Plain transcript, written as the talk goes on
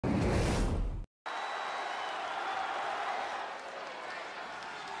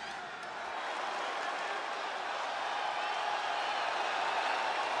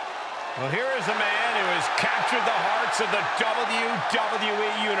Well, here is a man who has captured the hearts of the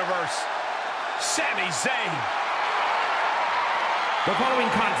WWE Universe, Sami Zayn. The following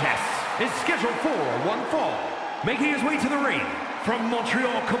contest is scheduled for one fall. Making his way to the ring from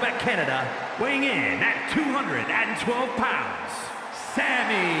Montreal, Quebec, Canada, weighing in at 212 pounds,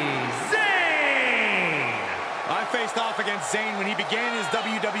 Sami Zayn. I faced off against Zayn when he began his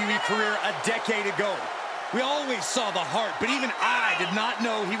WWE career a decade ago. We always saw the heart, but even I did not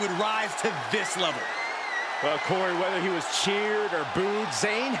know he would rise to this level. Well, Corey, whether he was cheered or booed,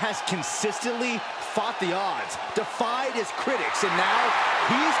 Zayn has consistently fought the odds, defied his critics, and now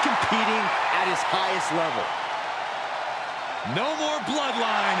he's competing at his highest level. No more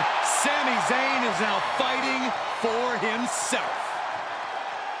bloodline. Sami Zayn is now fighting for himself.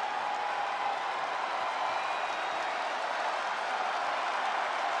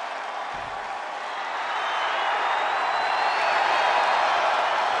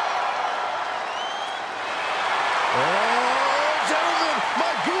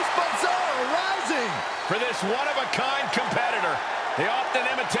 For this one-of-a-kind competitor, the often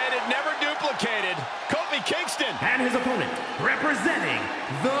imitated, never duplicated, Kofi Kingston. And his opponent, representing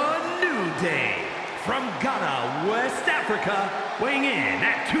the New Day, from Ghana, West Africa, weighing in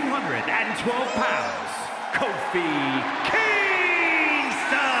at 212 pounds, Kofi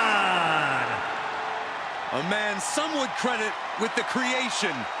Kingston. A man some would credit with the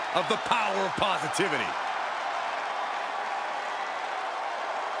creation of the power of positivity.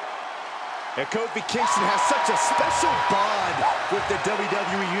 And Kofi Kingston has such a special bond with the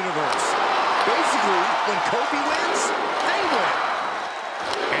WWE Universe. Basically, when Kofi wins, they win.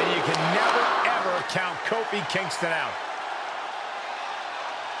 And you can never, ever count Kofi Kingston out.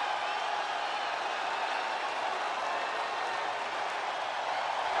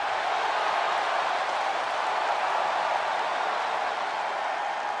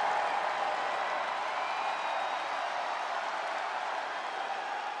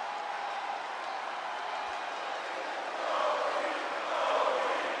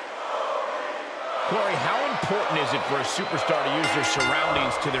 Corey, how important is it for a superstar to use their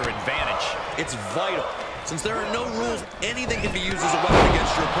surroundings to their advantage? It's vital. Since there are no rules, anything can be used as a weapon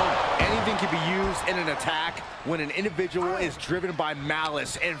against your opponent. Anything can be used in an attack when an individual is driven by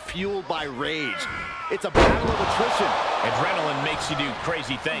malice and fueled by rage. It's a battle of attrition. Adrenaline makes you do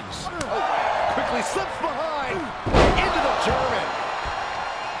crazy things. Oh, quickly slips behind into the German.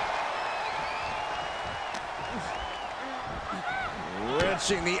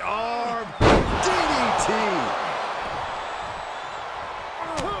 Wrenching the arm. DDT.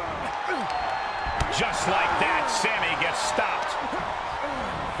 Just like that, Sami gets stopped.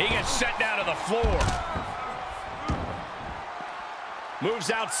 He gets set down to the floor.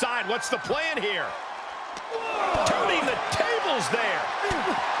 Moves outside. What's the plan here? Turning the tables there.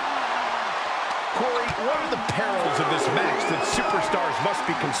 Corey, what are the perils of this match that superstars must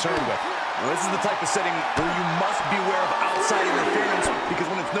be concerned with? Well, this is the type of setting where you must beware of outside interference, because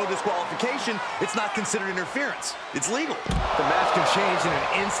when it's no disqualification, it's not considered interference. It's legal. The match can change in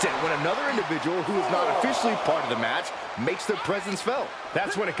an instant when another individual who is not officially part of the match makes their presence felt.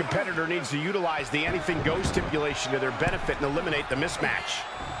 That's when a competitor needs to utilize the anything goes stipulation to their benefit and eliminate the mismatch.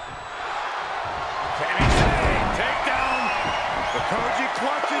 Sami Zayn, takedown. The Koji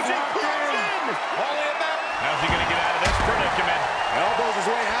clutches in. Only a minute. How's he going to get out of this predicament? Elbows his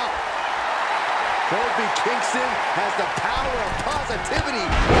way out. Kofi Kingston has the power of positivity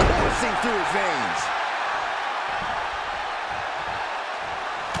coursing through his veins.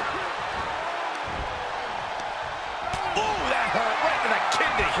 Ooh, that hurt right to the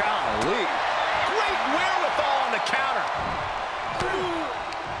kidney. Golly. Great wherewithal on the counter.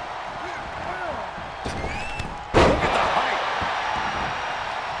 Look at the height.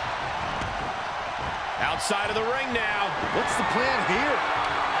 Outside of the ring now. What's the plan here?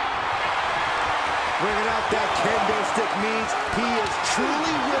 Bringing out that kendo stick means he is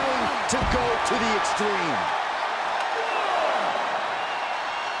truly willing to go to the extreme.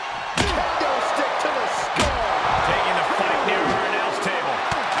 Kendo stick to the skull. Taking the fight near her announce table.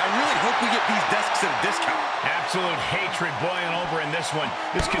 I really hope we get these desks at a discount. Absolute hatred boiling over in this one.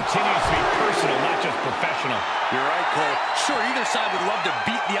 This continues to be personal, not just professional. You're right, Cole. Sure, either side would love to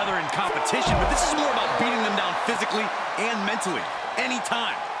beat the other in competition, but this is more about beating them down physically and mentally.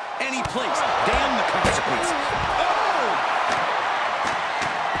 Anytime. Any place. Damn the consequences. Oh!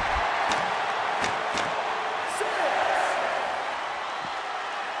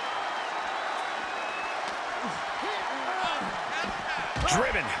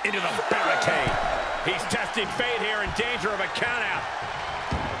 Driven into the barricade. He's testing fate here, in danger of a countout.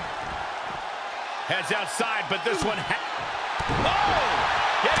 Heads outside, but this one... Oh!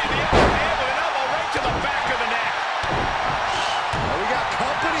 Getting the upper hand.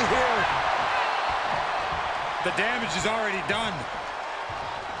 The damage is already done.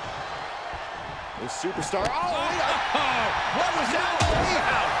 This superstar. What was that?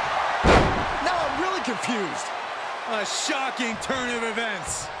 Now I'm really confused. A shocking turn of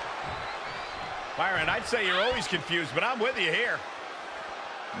events. Byron, I'd say you're always confused, but I'm with you here.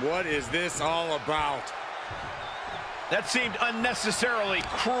 What is this all about? That seemed unnecessarily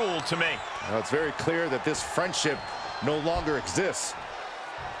cruel to me. Well, it's very clear that this friendship no longer exists.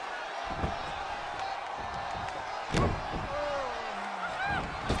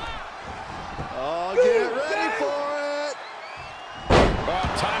 Oh, get ready for it! Oh,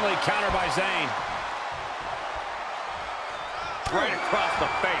 timely counter by Zayn. Right across the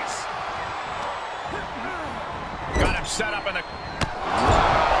face. Got him set up in the...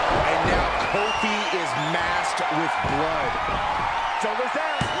 And now Kofi is masked with blood. Shoulders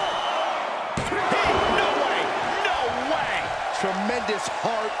down. Hey, no way! No way! Tremendous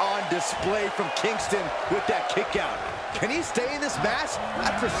heart on display from Kingston with that kick out. Can he stay in this match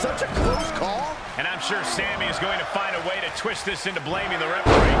after such a close call? And I'm sure Sami is going to find a way to twist this into blaming the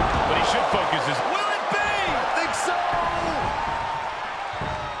referee. But he should focus his... Will it be? I think so! No!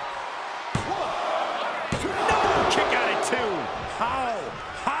 Kick out at 2. How?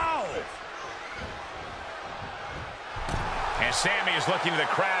 And Sami is looking to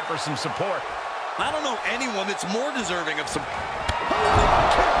the crowd for some support. I don't know anyone that's more deserving of some...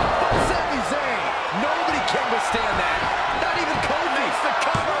 Sami Zayn! Nobody can withstand that. Not even Kofi. Makes the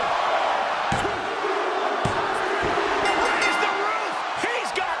cover. Raise the roof!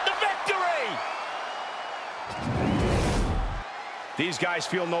 He's got the victory! These guys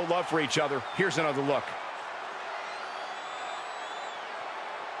feel no love for each other. Here's another look.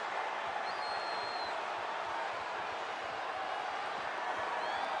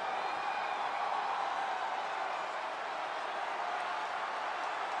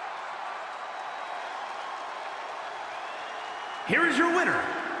 Here is your winner,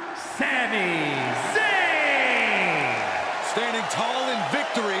 Sami Zayn! Standing tall in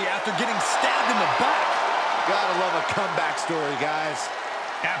victory after getting stabbed in the back. Gotta love a comeback story, guys.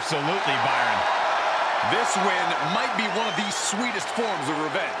 Absolutely, Byron. This win might be one of the sweetest forms of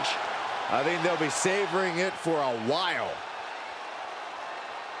revenge. I think they'll be savoring it for a while.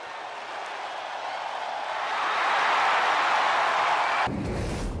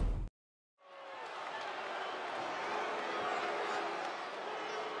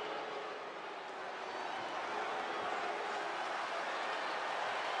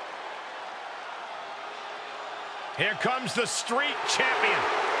 Here comes the Street Champion.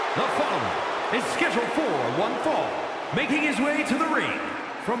 The following is scheduled for one fall, making his way to the ring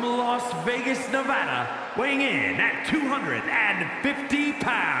from Las Vegas, Nevada, weighing in at 250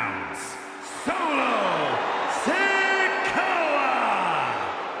 pounds, Solo Sikoa!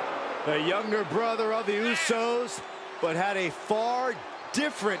 The younger brother of the Usos, but had a far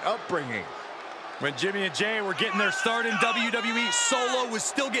different upbringing. When Jimmy and Jay were getting their start in WWE, Solo was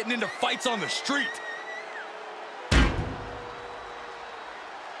still getting into fights on the street.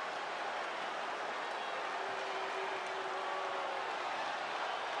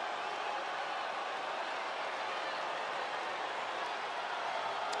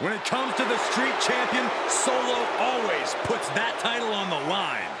 When it comes to the Street Champion, Solo always puts that title on the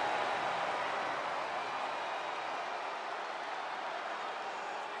line.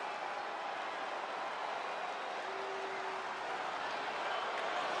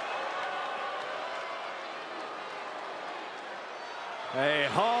 A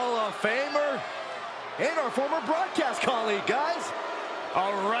Hall of Famer and our former broadcast colleague, guys.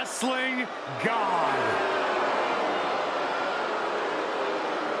 A wrestling god.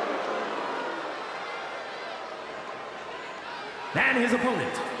 And his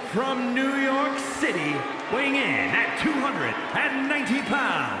opponent from New York City, weighing in at 290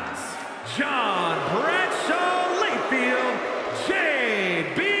 pounds, John Bradshaw Layfield,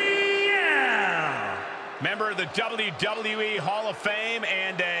 JBL. Member of the WWE Hall of Fame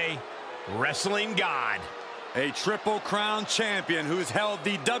and a wrestling god. A Triple Crown champion who's held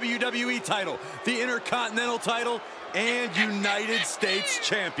the WWE title, the Intercontinental title, and United States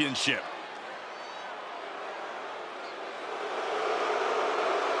Championship.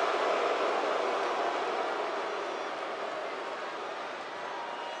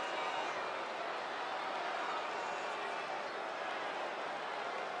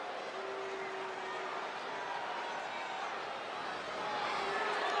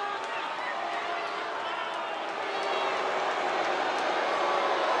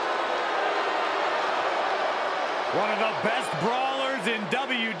 One of the best brawlers in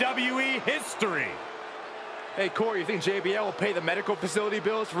WWE history. Hey, Corey, you think JBL will pay the medical facility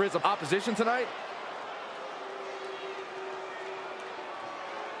bills for his opposition tonight?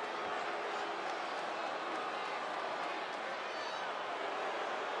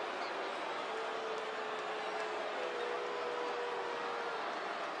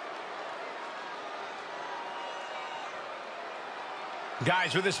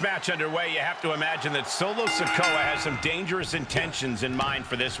 Guys, with this match underway, you have to imagine that Solo Sikoa has some dangerous intentions in mind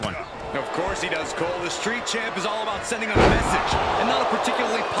for this one. Of course he does, Cole. The Street Champ is all about sending a message, and not a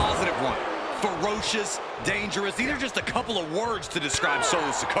particularly positive one. Ferocious, dangerous, these are just a couple of words to describe Solo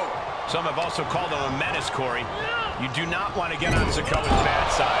Sikoa. Some have also called him a menace, Corey. You do not want to get on Sikoa's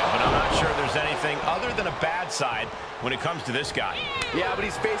bad side, but I'm not sure there's anything other than a bad side when it comes to this guy. Yeah, but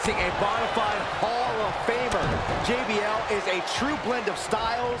he's facing a bona fide Hall of Famer. JBL is a true blend of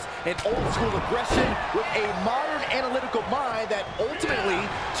styles and old-school aggression with a modern analytical mind that ultimately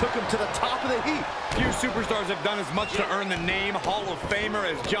took him to the top of the heap. Few superstars have done as much to earn the name Hall of Famer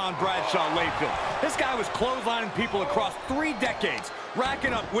as John Bradshaw Layfield. This guy was clotheslining people across 3 decades,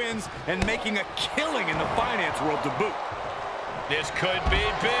 racking up wins and making a killing in the finance world to boot. This could be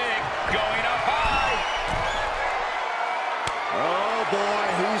big, going up high. Oh boy,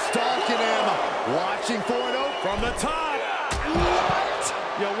 he's stalking him, watching for an open From the top. What?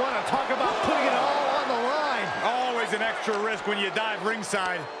 You want to talk about putting it all on the line. Always an extra risk when you dive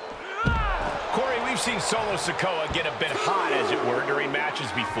ringside. Corey, we've seen Solo Sikoa get a bit hot, as it were, during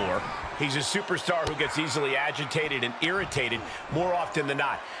matches before. He's a superstar who gets easily agitated and irritated more often than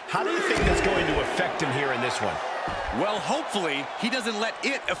not. How do you think that's going to affect him here in this one? Well, hopefully, he doesn't let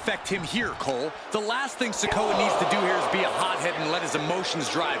it affect him here, Cole. The last thing Sikoa needs to do here is be a hothead and let his emotions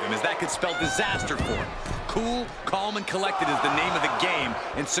drive him, as that could spell disaster for him. Cool, calm, and collected is the name of the game,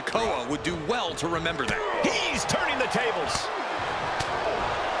 and Sikoa would do well to remember that. He's turning the tables.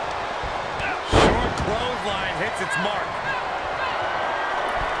 Short clothesline hits its mark.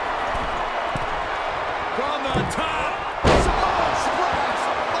 From the top. Splash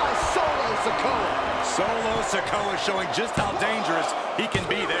by Solo Sikoa. Solo Sikoa showing just how dangerous he can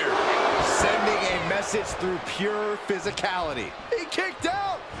be there. Sending a message through pure physicality. He kicked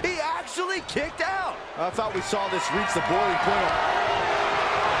out. He actually kicked out. I thought we saw this reach the boiling point.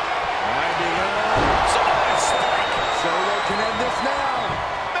 Winding up. Solo can end this now.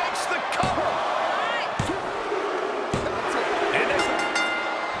 Makes the cover. And this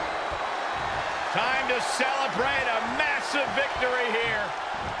time to celebrate a massive victory here.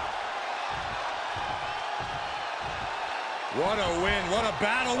 What a win. What a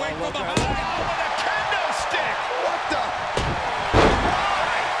battle. Wait from behind. With a kendo stick. What the?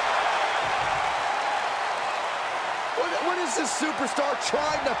 What is this superstar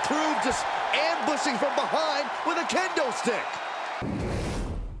trying to prove, just ambushing from behind with a kendo stick?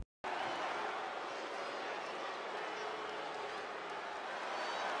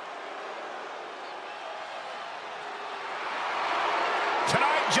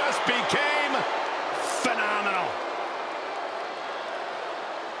 Tonight just became phenomenal.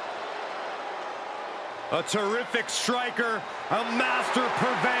 A terrific striker, a master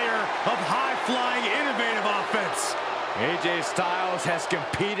purveyor of high-flying, innovative offense. AJ Styles has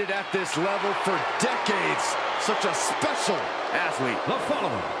competed at this level for decades. Such a special athlete. The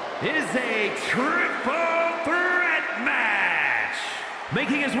following is a triple threat match.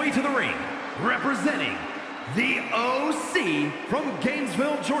 Making his way to the ring, representing the OC from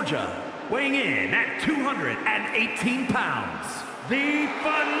Gainesville, Georgia, weighing in at 218 pounds, the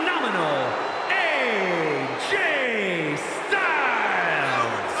phenomenal AJ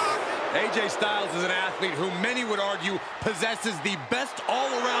Styles. AJ Styles is an athlete who many would argue possesses the best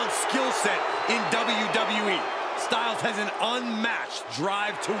all-around skill set in WWE. Styles has an unmatched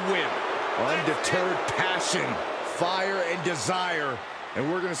drive to win. Undeterred passion, fire, and desire. And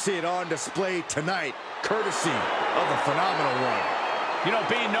we're going to see it on display tonight, courtesy of the Phenomenal One. You know,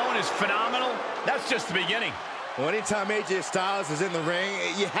 being known as phenomenal, that's just the beginning. Well, anytime AJ Styles is in the ring,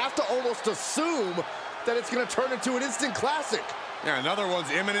 you have to almost assume that it's going to turn into an instant classic. Yeah, another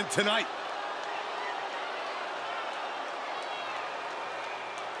one's imminent tonight.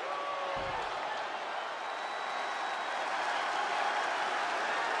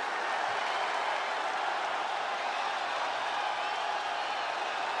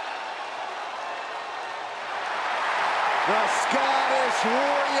 The Scottish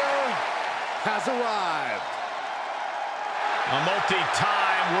Warrior has arrived. A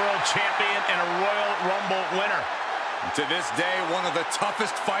multi-time world champion and a Royal Rumble winner. To this day, one of the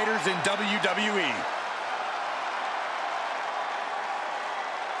toughest fighters in WWE.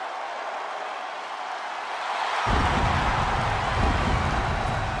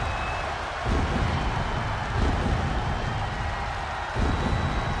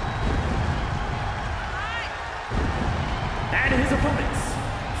 And his opponents,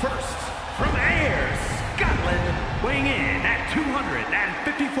 first from Ayr, Scotland, weighing in at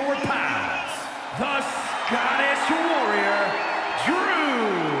 254 pounds, the Scottish Warrior, Drew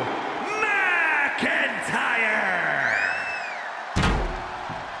McIntyre.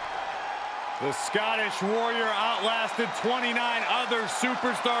 The Scottish Warrior outlasted 29 other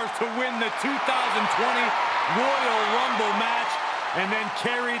superstars to win the 2020 Royal Rumble match and then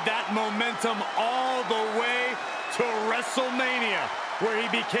carried that momentum all the way to WrestleMania, where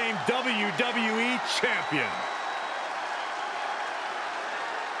he became WWE Champion.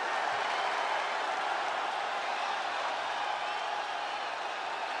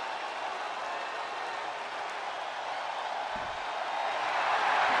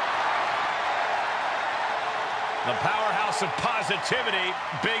 The powerhouse of positivity,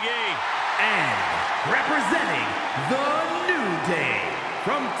 Big E. And representing the New Day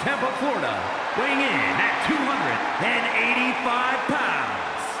from Tampa, Florida, weighing in at 285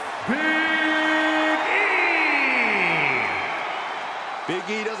 pounds, Big E! Big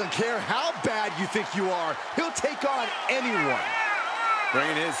E doesn't care how bad you think you are. He'll take on anyone.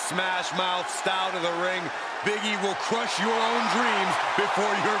 Bringing his smash mouth style to the ring, Big E will crush your own dreams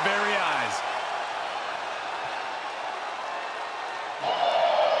before your very eyes.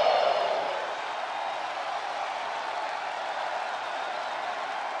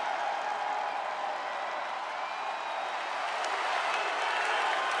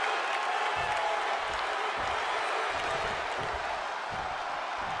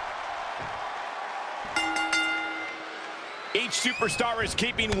 Each superstar is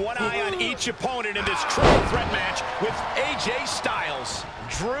keeping one eye on each opponent in this triple threat match with AJ Styles,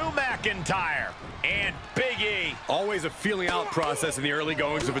 Drew McIntyre, and Big E. Always a feeling out process in the early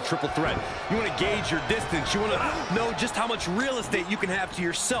goings of a triple threat. You want to gauge your distance. You want to know just how much real estate you can have to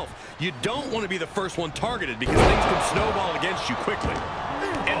yourself. You don't want to be the first one targeted because things can snowball against you quickly.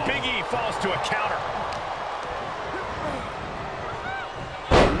 And Big E falls to a counter.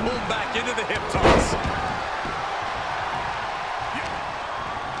 Pulled back into the hip toss.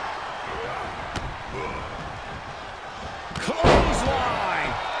 Clothesline.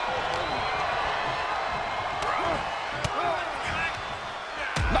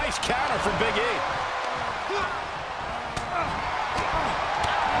 Nice counter from Big E.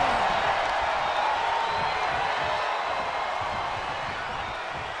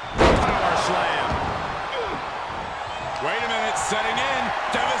 Power slam. Wait a minute, setting in.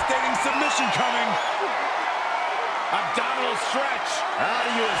 Devastating submission coming. Abdominal stretch. How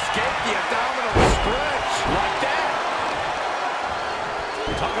do you escape the abdominal stretch? Like that.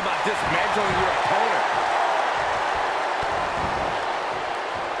 Talk about dismantling your opponent.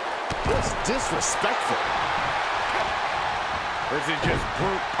 That's disrespectful. This is just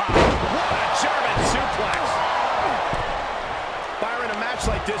brute power. What a German suplex. Byron, a match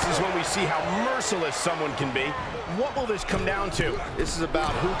like this is when we see how merciless someone can be. What will this come down to? This is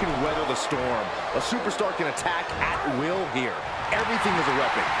about who can weather the storm. A superstar can attack at will here. Everything is a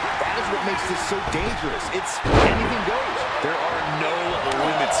weapon. That is what makes this so dangerous. It's anything goes. There are no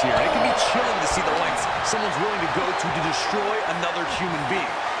limits here. It can be chilling to see the lengths someone's willing to go to destroy another human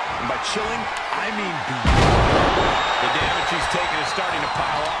being. And by chilling, I mean beyond. The damage he's taken is starting to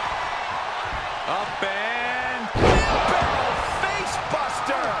pile up. Up and... Barrel face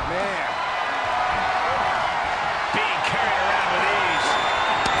buster! Man. Being carried around with ease.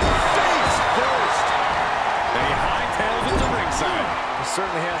 Face first. And he hightails it to ringside. He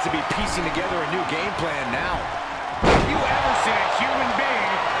certainly has to be piecing together a new game plan now. Have you ever seen a human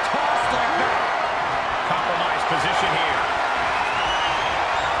being tossed like that? Compromised position here.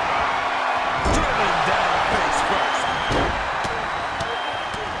 Driven down face first.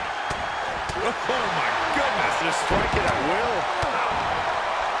 Oh my goodness. Just strike it at will.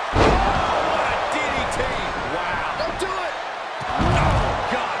 What a DDT. Wow. Don't do it.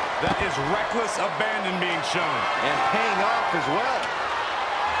 Oh God. That is reckless abandon being shown. And paying off as well.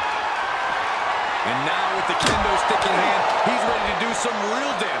 And now with the kendo stick in hand, he's ready to do some real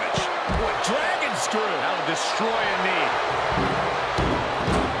damage. What dragon screw. That'll destroy a knee.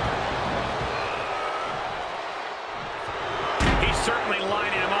 He's certainly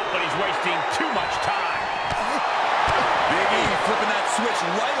lining him up, but he's wasting too much time. Big E flipping that switch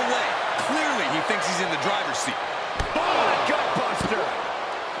right away. Clearly, he thinks he's in the driver's seat. Oh, gut buster.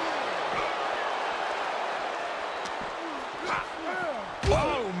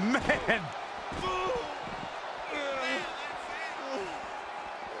 Oh, man.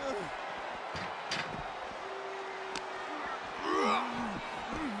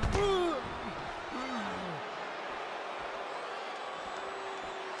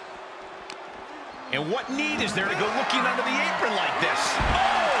 And what need is there to go looking under the apron like this? Oh,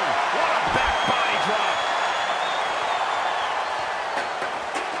 what a back body drop.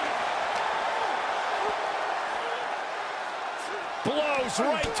 Blows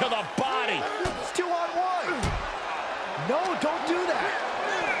right to the body. It's 2-on-1. No, don't do that.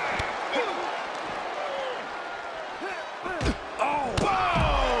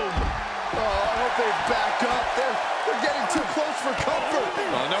 for comfort.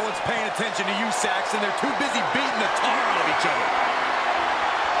 Well, no one's paying attention to you, Saxton. They're too busy beating the tar out of each other.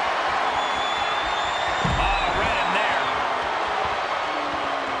 Oh, right in there.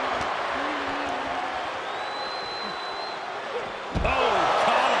 Oh,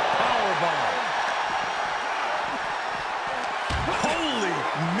 caught a powerbomb. Holy,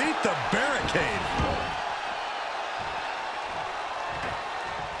 meet the barricade.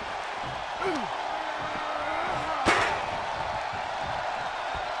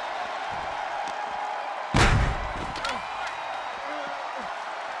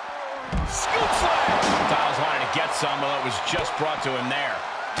 Well, it was just brought to him there.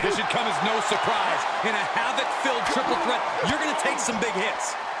 This should come as no surprise. In a havoc-filled triple threat, you're going to take some big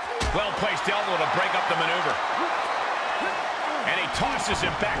hits. Well-placed elbow to break up the maneuver. And he tosses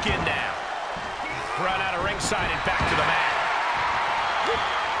him back in now. Run out of ringside and back to the mat.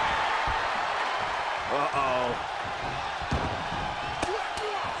 Uh-oh.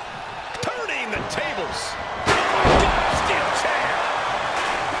 Turning the tables. Oh, my God, steel chair.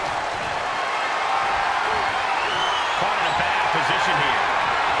 Position here.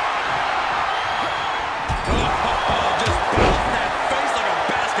 Just bounced that face like a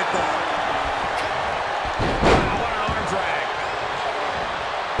basketball. Wow, what an arm drag.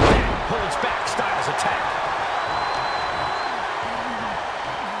 Holds back, Styles attack.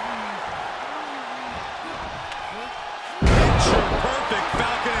 Picture perfect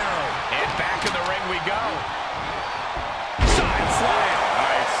Falcon Arrow. And back in the ring we go. Side slam.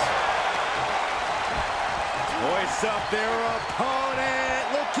 Nice. Hoist up their opponent,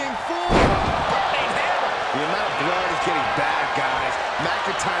 looking for burning hammer. The amount of blood is getting bad, guys.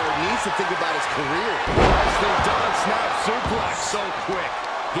 McIntyre needs to think about his career. Nicely done, snap suplex. So quick.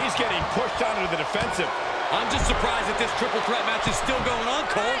 He's getting pushed onto the defensive. I'm just surprised that this triple threat match is still going on,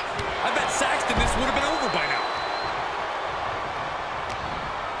 Cole. I bet Saxton this would have been over by now.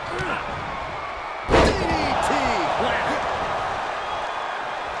 DDT.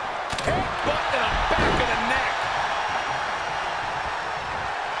 Headbutt to the back of the neck.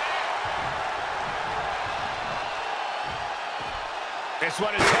 This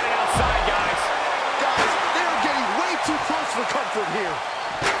one is headed outside, guys. Guys, they're getting way too close for comfort here.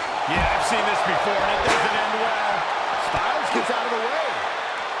 Yeah, I've seen this before, and it doesn't end well. Styles gets out of the way.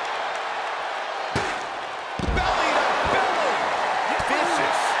 Belly to belly.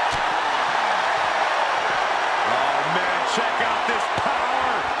 Vicious. Oh, man, check out this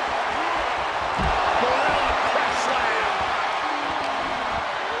power. Gorilla press slam.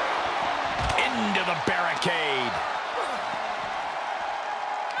 Into the barricade.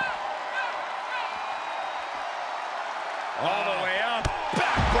 All the way up.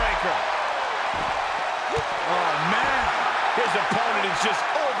 Backbreaker. Oh, man. His opponent is just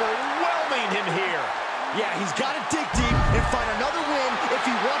overwhelming him here. Yeah, he's got to dig deep and find another win if he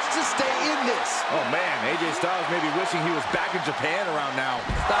wants to stay in this. Oh, man, AJ Styles may be wishing he was back in Japan around now.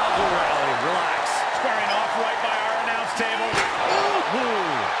 Styles will rally. Relax. Squaring off right by our announce table.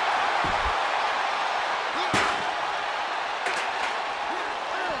 Ooh.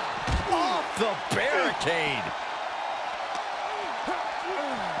 Off the barricade.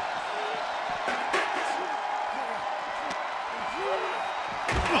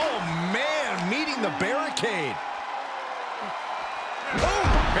 Oh, man, meeting the barricade. Oh,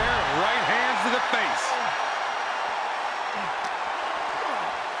 pair of right hands to the face.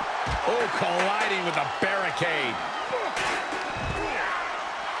 Oh, colliding with the barricade.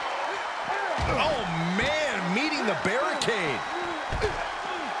 Oh, man, meeting the barricade.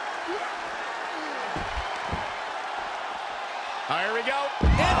 Here we go.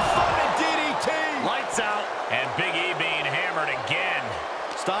 Inverted DDT. Lights out. And Big E being hammered again.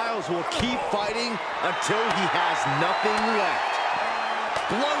 Styles will keep fighting until he has nothing left.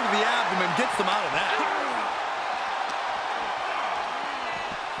 Blow to the abdomen gets them out of that.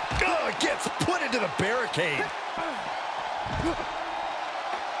 Gets put into the barricade.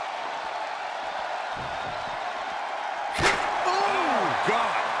 Oh,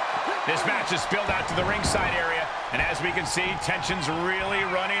 God. This match is spilled out to the ringside area, and as we can see, tension's really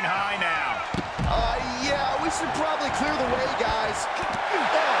running high now. Yeah, we should probably clear the way, guys.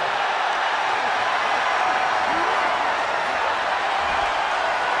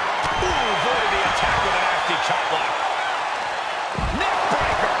 Ooh, avoided the attack with a nasty chop block. Neck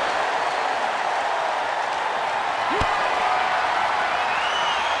breaker.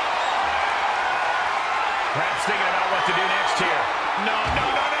 Perhaps thinking about what to do next here. No.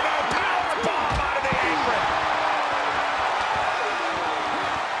 Power bomb out of the apron.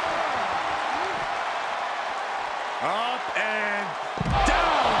 Up and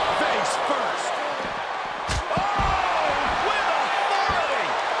down face first. Oh, with a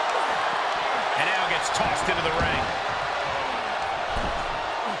gets tossed into the ring.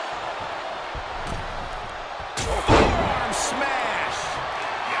 Forearm smash.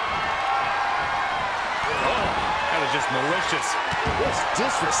 Oh, that was just malicious. That's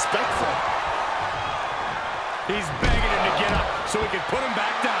disrespectful. He's begging him to get up so he can put him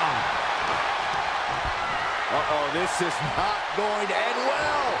back down. Uh-oh, this is not going to end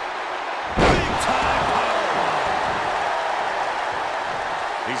well. Big time powerbomb.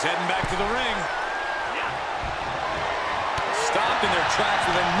 He's heading back to the ring. Stopped in their tracks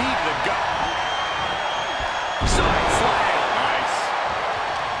with a knee to the gut. Side slam. Nice.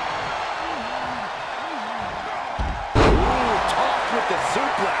 Ooh, tossed with the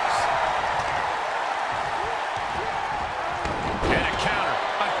suplex. And a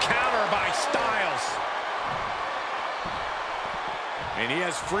counter by Styles. And he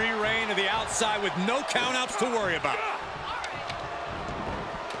has free reign to the outside with no countouts to worry about.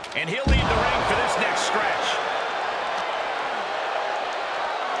 And he'll leave the ring for this next stretch.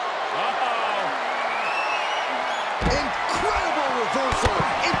 Uh-oh. Incredible reversal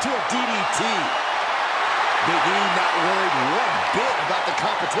into a DDT. Big E not worried one bit about the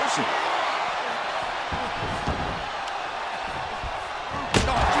competition.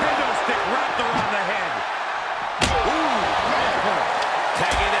 Kendo stick wrapped around the head. Ooh.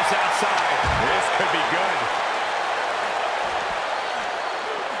 Tagging this outside. This could be good.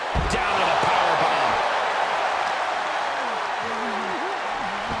 Down with a powerbomb.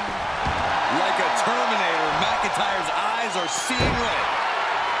 Like a Terminator, McIntyre's eyes are seeing red.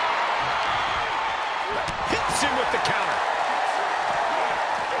 Hits him with the counter.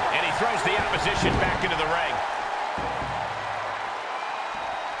 And he throws the opposition back into the ring.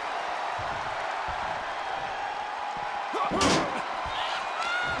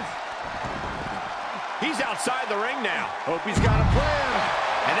 He's outside the ring now. Hope he's got a plan.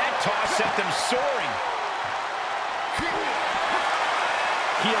 And that toss sent them soaring.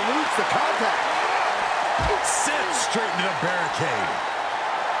 He eludes the contact. Sent straight into the barricade.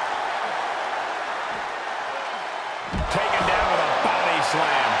 Taken down with a body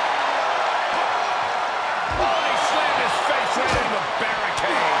slam. Oh, he slammed his face right into the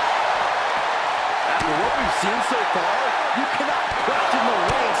barricade. After what we've seen so far, you cannot question the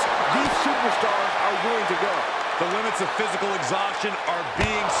lengths these superstars are willing to go. The limits of physical exhaustion are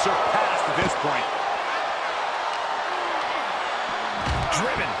being surpassed at this point.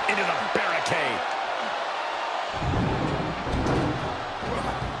 Driven into the barricade.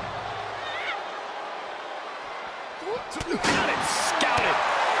 Got it scouted.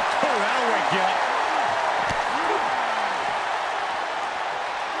 Oh, that'll wake you up.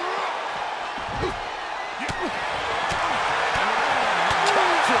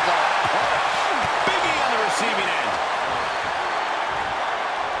 Big E on the receiving end.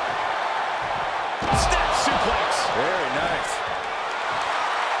 Snap suplex. Very nice.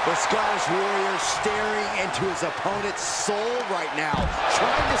 The Scottish Warrior staring into his opponent's soul right now,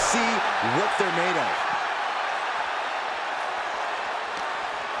 trying to see what they're made of.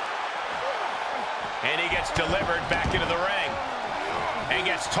 And he gets delivered back into the ring. And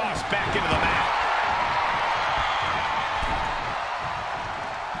gets tossed back into the mat.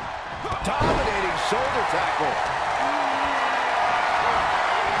 Dominating shoulder tackle.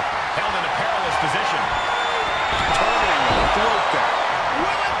 Held in a perilous position. Turning the throat there.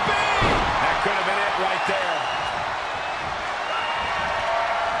 Will it be? That could have been it right there.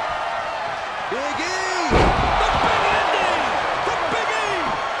 Big E! The big ending! The Big E!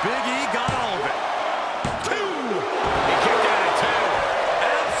 Big E got all of it. Two. He kicked out at two.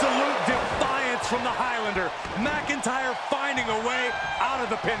 Absolute defiance from the Highlander. McIntyre finding a way out of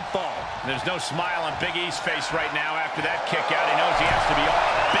the pinfall. There's no smile on Big E's face right now after that kick out. He knows he has to be all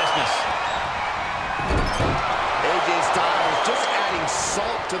business. AJ Styles just adding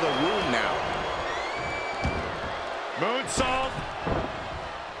salt to the wound now. Moonsault.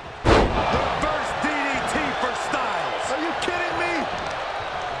 Reverse DDT for Styles. Are you kidding me?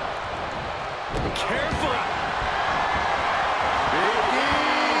 Careful. Big E!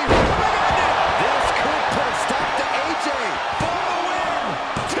 This could put a stop to AJ. For the win.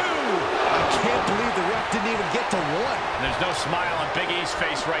 Two! I can't believe the ref didn't even get to one. There's no smile on Big E's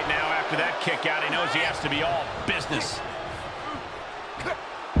face right now after that kick out. He knows he has to be all business.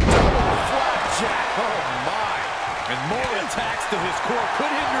 Flapjack! Oh my! And more attacks to his core could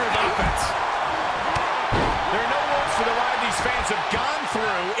hinder his offense. There are no words for the ride these fans have gone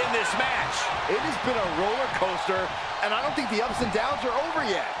through in this match. It has been a roller coaster, and I don't think the ups and downs are over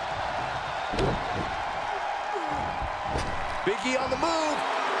yet. Big E on the move.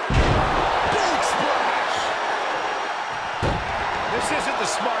 Big splash. This isn't the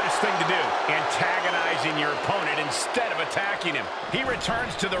smartest thing to do, antagonizing your opponent instead of attacking him. He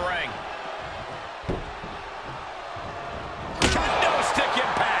returns to the ring. No stick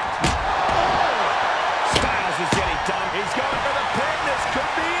impact. Oh! Styles is getting done. He's going for the pin. This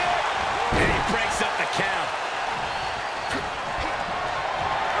could be it. And he breaks up the count.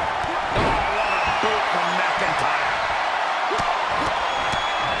 Oh, what a boot from McIntyre.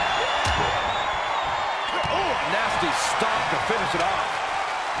 Oh, a nasty stop to finish it off.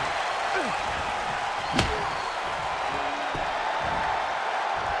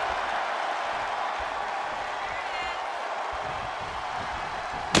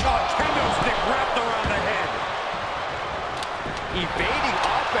 Evading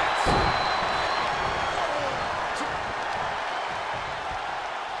offense.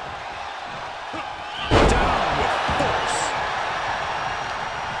 Down with force.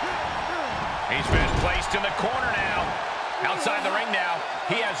 He's been placed in the corner now. Outside the ring now.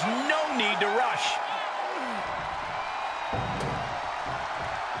 He has no need to rush.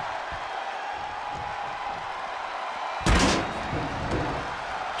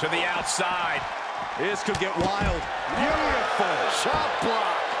 To the outside. This could get wild. Beautiful shot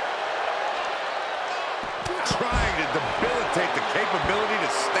block. Trying to debilitate the capability to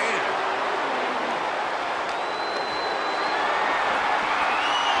stand.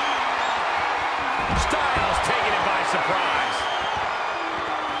 Styles taking it by surprise.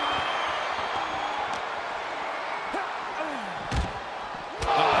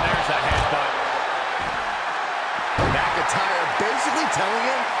 Oh, there's a headbutt. McIntyre basically telling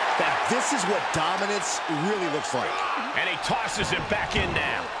him that this is what dominance really looks like. And he tosses it back in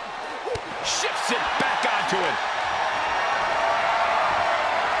now. Shifts it back onto him.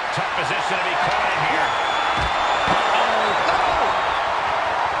 Tough position to be caught in here. Uh-oh. No!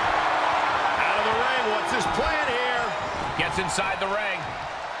 Out of the ring. What's his plan here? Gets inside the ring.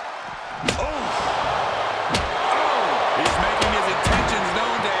 Oh! Oh! He's making his intentions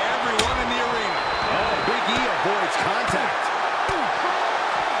known to everyone in the arena. Oh, Big E avoids contact.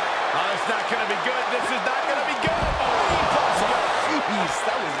 It's not going to be good. This is not going to be good. Oh, jeez,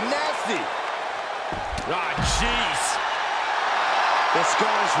 that was nasty. Ah, jeez. The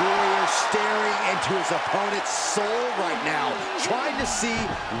Scottish Warrior staring into his opponent's soul right now, trying to see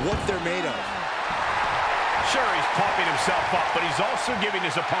what they're made of. Sure, he's pumping himself up, but he's also giving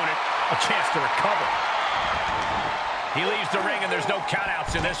his opponent a chance to recover. He leaves the ring, and there's no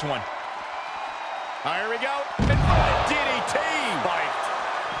countouts in this one. Here we go. And what a DDT. Fight.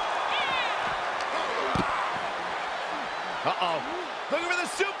 Uh-oh. Looking for the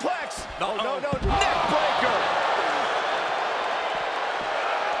suplex. No, no, no. Neck breaker.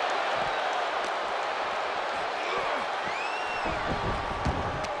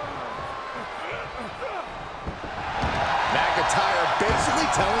 McIntyre basically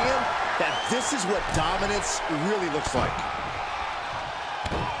telling him that this is what dominance really looks like.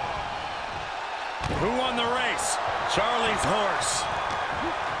 Who won the race? Charlie's horse.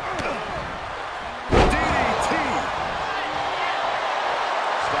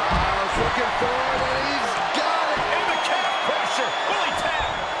 Looking for it, and he's got it! And the calf crusher! Will he tap?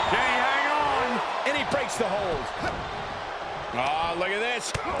 Can he hang on? And he breaks the hold. Oh, look at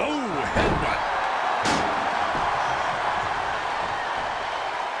this. Oh, headbutt.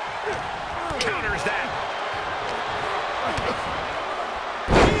 Counters that.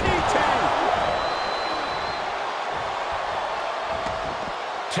 DDT.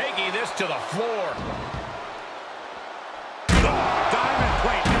 Taking this to the floor.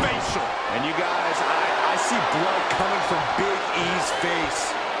 And you guys, I see blood coming from Big E's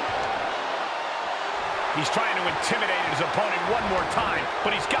face. He's trying to intimidate his opponent one more time,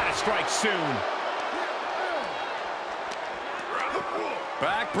 but he's got to strike soon.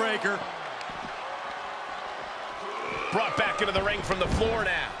 Backbreaker. Brought back into the ring from the floor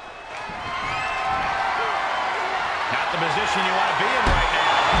now. Not the position you want to be in right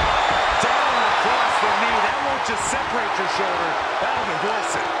now. Down across the knee. That won't just separate your shoulder. That'll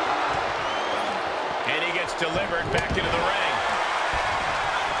divorce it. And he gets delivered back into the ring.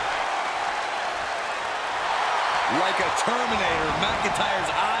 Like a Terminator,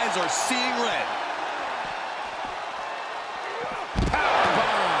 McIntyre's eyes are seeing red.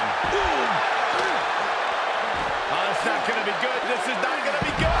 Powerbomb. Oh, it's not going to be good. This is not going to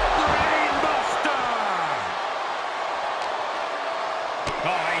be good. Brainbuster.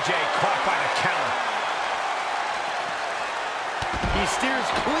 Oh, AJ caught by the counter. He steers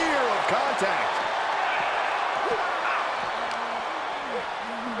clear of contact.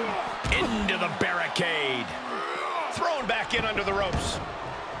 Into the barricade. Thrown back in under the ropes.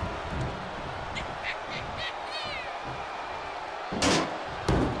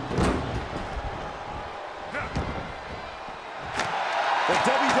 The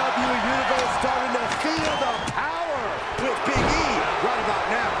WWE Universe starting to feel the power with Big E right about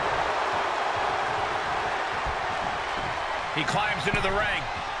now. He climbs into the ring.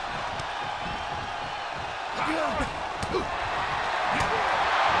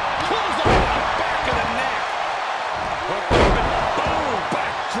 Clothesline on the back of the neck. Hooked up and boom,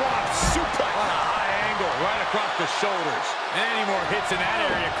 backdrop suplex. On a high angle, right across the shoulders. Any more hits in that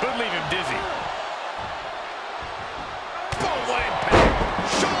area could leave him dizzy. Boom, impact.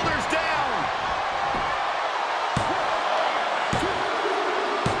 Shoulders down.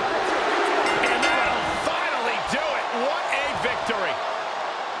 And that'll finally do it. What a victory.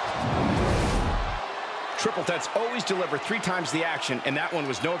 Triple Threats always deliver 3 times the action, and that one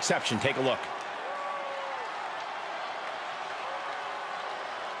was no exception. Take a look.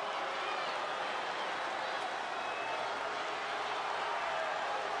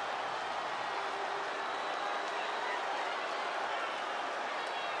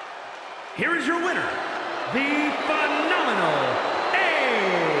 Here is your winner, the phenomenal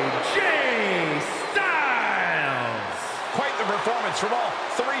AJ Styles. Quite the performance from all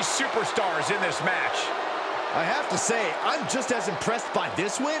 3 superstars in this match. I have to say, I'm just as impressed by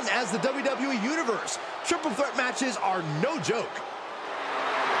this win as the WWE Universe. Triple threat matches are no joke.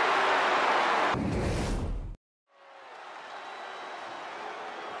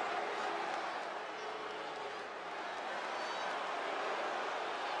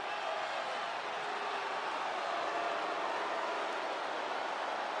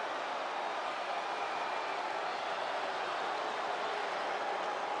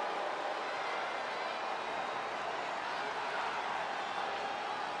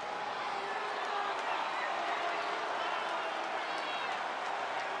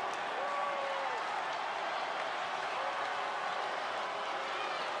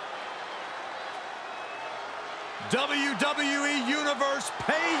 WWE Universe,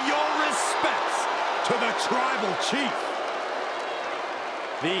 pay your respects to the Tribal Chief.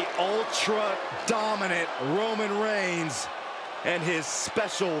 The ultra-dominant Roman Reigns and his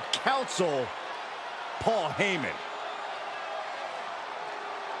special counsel, Paul Heyman.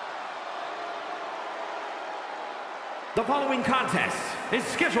 The following contest is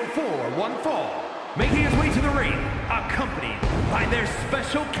scheduled for one fall, making his way to the ring, accompanied by their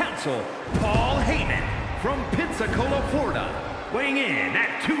special counsel, Paul Heyman, from Pensacola, Florida, weighing in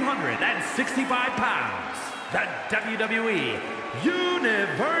at 265 pounds, the WWE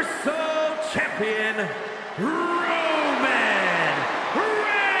Universal Champion, Roman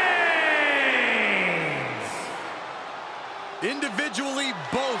Reigns! Individually,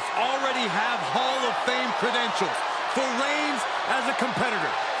 both already have Hall of Fame credentials. For Reigns as a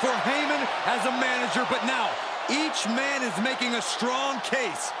competitor, for Heyman as a manager, but now each man is making a strong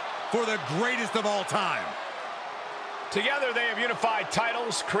case for the greatest of all time. Together, they have unified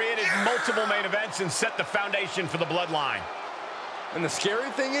titles, created multiple main events, and set the foundation for the bloodline. And the scary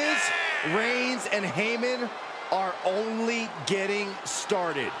thing is, Reigns and Heyman are only getting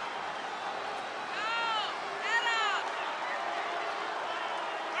started.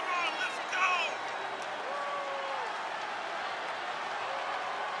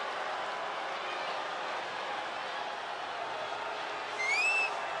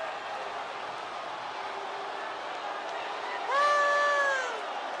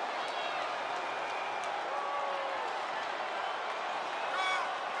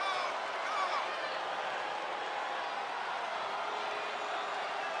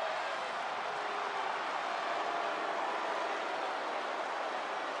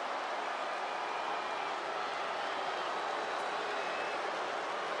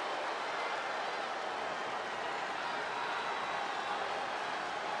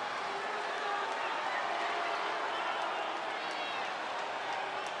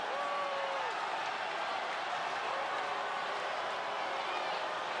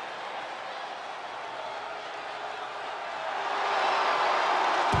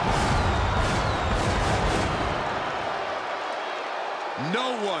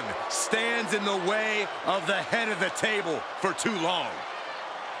 No one stands in the way of the head of the table for too long.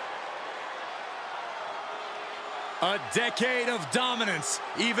 A decade of dominance,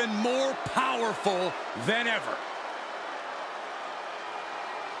 even more powerful than ever.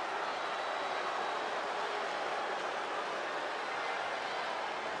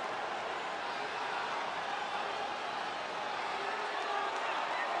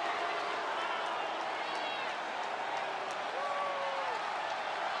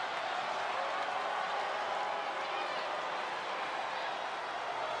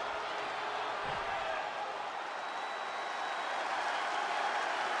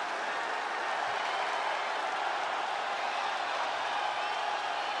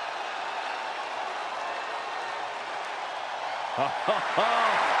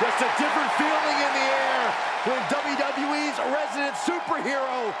 Just a different feeling in the air when WWE's resident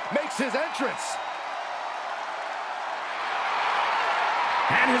superhero makes his entrance.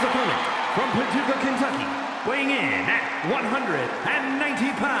 And his opponent from Paducah, Kentucky, weighing in at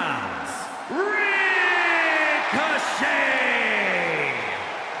 190 pounds, Ricochet!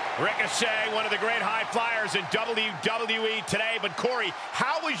 Ricochet, one of the great high flyers in WWE today. But Corey,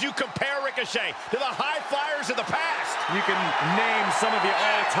 how would you compare Ricochet to the high flyers of the past? You can name some of the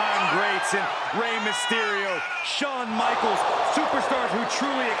all-time greats in Rey Mysterio, Shawn Michaels, superstars who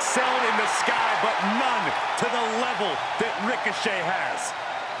truly excelled in the sky, but none to the level that Ricochet has.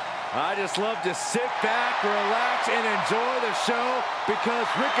 I just love to sit back, relax, and enjoy the show because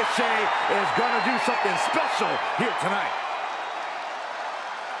Ricochet is going to do something special here tonight.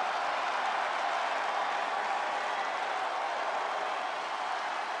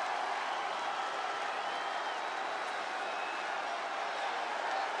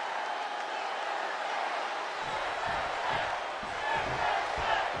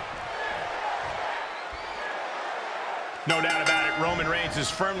 No doubt about it, Roman Reigns has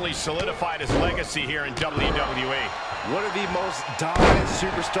firmly solidified his legacy here in WWE. One of the most dominant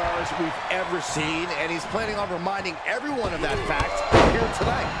superstars we've ever seen, and he's planning on reminding everyone of that fact here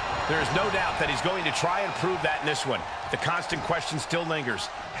tonight. There's no doubt that he's going to try and prove that in this one. The constant question still lingers.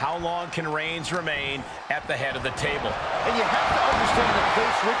 How long can Reigns remain at the head of the table? And you have to understand the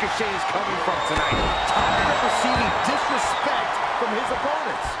place Ricochet is coming from tonight. Tired of receiving disrespect from his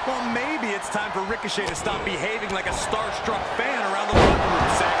opponents. Well, maybe it's time for Ricochet to stop behaving like a starstruck fan around the locker room,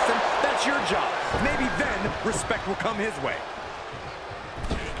 Saxton. That's your job. Maybe then respect will come his way.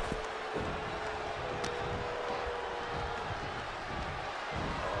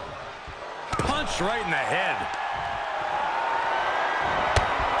 Punch right in the head.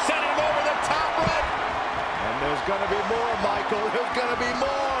 Sending him over the top rope. And there's going to be more, Michael. There's going to be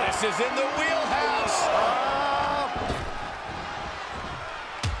more. This is in the wheelhouse.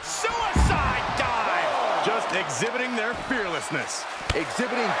 Suicide dive. Just exhibiting their fearlessness.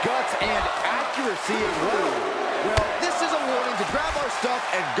 Exhibiting guts and accuracy as well. Well, this is a warning to grab our stuff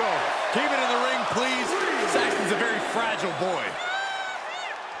and go. Keep it in the ring, please. Saxton's a very fragile boy.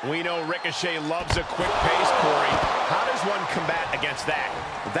 We know Ricochet loves a quick pace, Corey. How does one combat against that?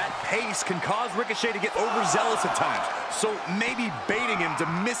 That pace can cause Ricochet to get overzealous at times. So maybe baiting him to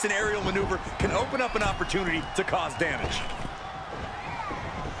miss an aerial maneuver can open up an opportunity to cause damage.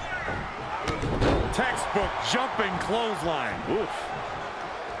 Textbook jumping clothesline. Oof.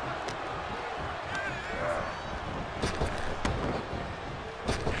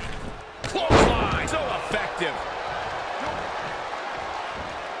 Clothesline, so effective.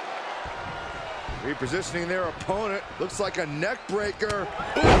 Repositioning their opponent. Looks like a neck breaker.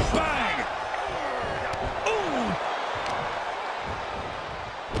 Ooh, bang! Ooh!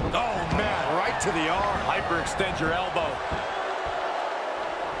 Oh, man, right to the arm. Hyperextend your elbow.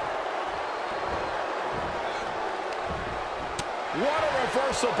 What a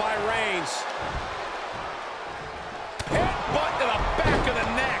reversal by Reigns. Headbutt to the back of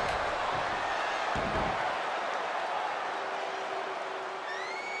the neck.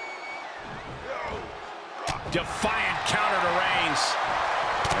 Defiant counter to Reigns.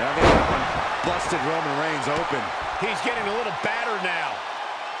 I think that one busted Roman Reigns open. He's getting a little battered now.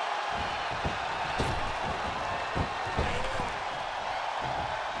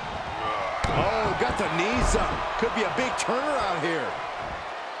 Oh, got the knees up. Could be a big turnaround here.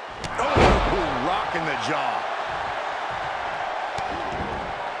 Oh, rocking the jaw.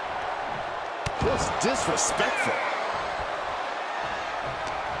 Just disrespectful.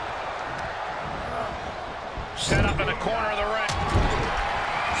 Set up in the corner of the ring.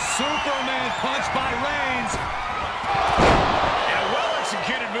 Superman punch by Reigns. And a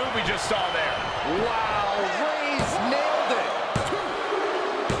well-executed move we just saw there. Wow, Reigns nailed it.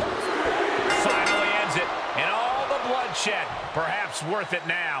 Finally ends it. And all the bloodshed. Perhaps worth it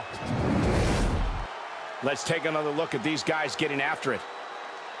now. Let's take another look at these guys getting after it.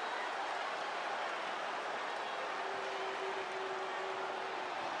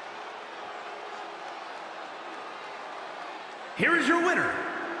 Here is your winner,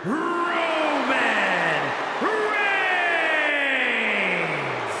 Roman Reigns!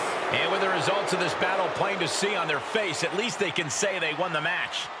 And with the results of this battle plain to see on their face, at least they can say they won the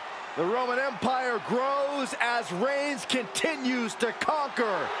match. The Roman Empire grows as Reigns continues to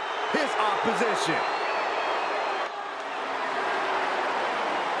conquer his opposition.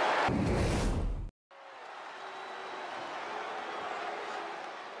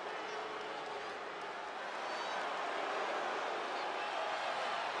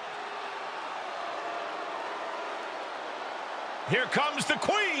 Here comes the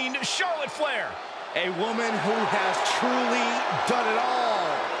Queen, Charlotte Flair. A woman who has truly done it all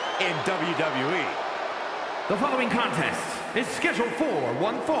in WWE. The following contest is scheduled for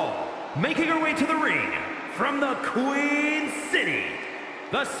one fall. Making her way to the ring from the Queen City,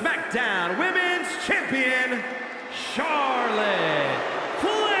 the Smackdown Women's Champion, Charlotte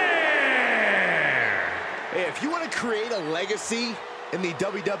Flair. If you want to create a legacy in the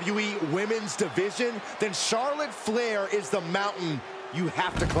WWE Women's Division, then Charlotte Flair is the mountain you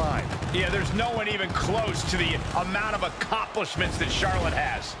have to climb. Yeah, there's no one even close to the amount of accomplishments that Charlotte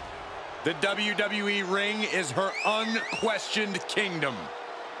has. The WWE ring is her unquestioned kingdom.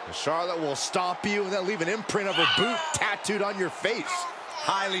 Charlotte will stomp you and then leave an imprint of her boot tattooed on your face.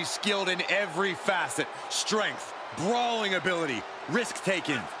 Highly skilled in every facet. Strength, brawling ability,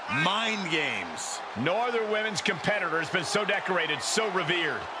 risk-taking, mind games. No other women's competitor has been so decorated, so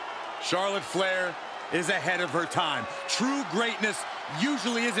revered. Charlotte Flair is ahead of her time. True greatness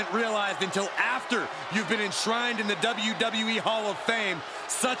usually isn't realized until after you've been enshrined in the WWE Hall of Fame.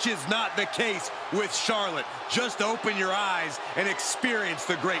 Such is not the case with Charlotte. Just open your eyes and experience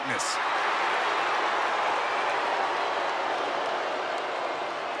the greatness.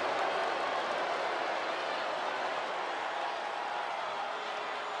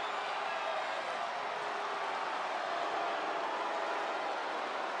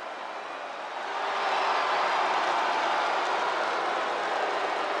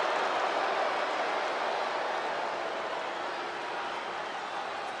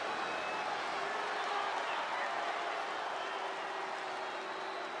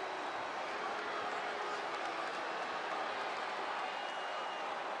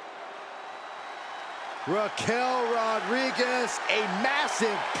 Raquel Rodriguez, a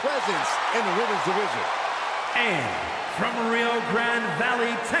massive presence in the women's division. And from Rio Grande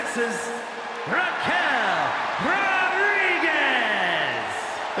Valley, Texas, Raquel Rodriguez.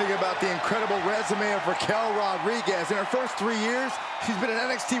 Think about the incredible resume of Raquel Rodriguez. In her first 3 years, she's been an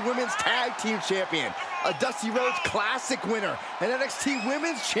NXT Women's Tag Team Champion, a Dusty Rhodes Classic winner, an NXT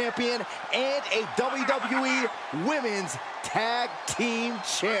Women's Champion, and a WWE Women's Tag Team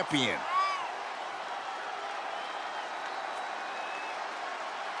Champion.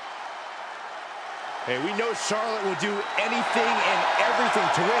 Hey, we know Charlotte will do anything and everything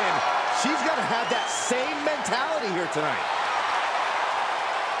to win. She's got to have that same mentality here tonight.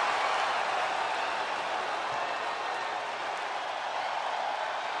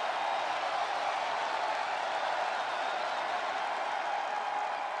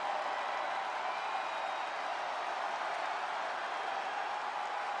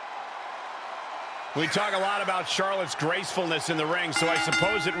 We talk a lot about Charlotte's gracefulness in the ring, so I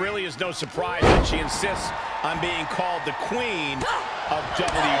suppose it really is no surprise that she insists on being called the Queen of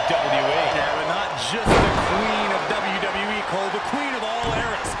WWE. Yeah, but not just the Queen of WWE, Cole, the Queen of all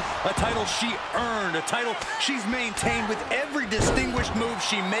eras. A title she earned, a title she's maintained with every distinguished move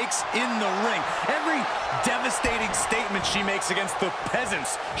she makes in the ring. Every devastating statement she makes against the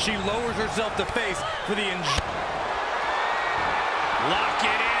peasants she lowers herself to face for the Lock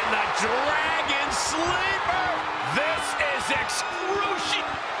it in, the Dragon Sleeper. This is excruciating.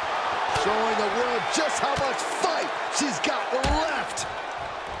 Showing the world just how much fight she's got left.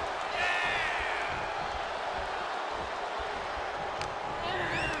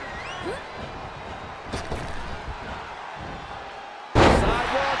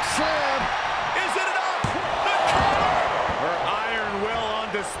 Sidewalk slam. Is it enough? The cover. her iron will on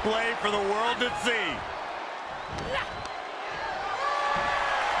display for the world to see.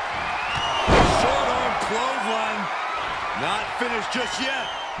 Clothesline, not finished just yet.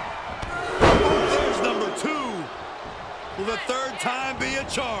 Oh, there's number 2. Will the third time be a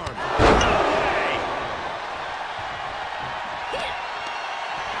charm? No way!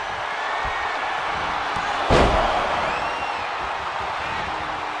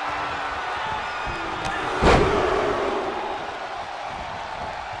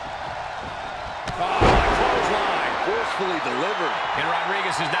 Forcefully delivered. And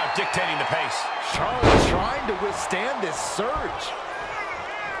Rodriguez is now dictating the pace. Charlotte trying to withstand this surge.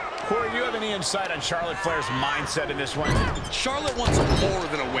 Corey, you have any insight on Charlotte Flair's mindset in this one? Charlotte wants more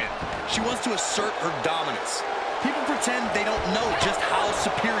than a win. She wants to assert her dominance. People pretend they don't know just how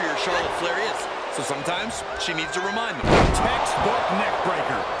superior Charlotte Flair is. So sometimes she needs to remind them. Textbook neck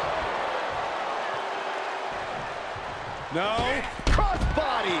breaker. No.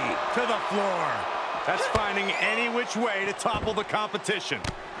 Crossbody To the floor. That's finding any which way to topple the competition.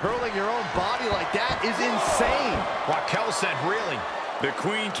 hurling your own body like that is insane. Raquel said, really? The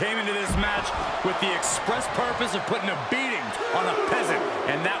Queen came into this match with the express purpose of putting a beating on a peasant,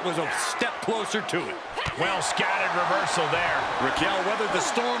 and that was a step closer to it. Well scattered reversal there. Raquel weathered the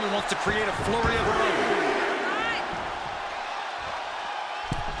storm and wants to create a flurry of her own.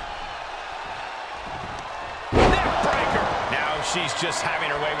 She's just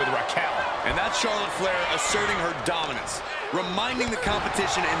having her way with Raquel. And that's Charlotte Flair asserting her dominance, reminding the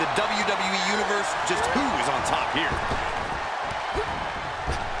competition in the WWE Universe just who is on top here.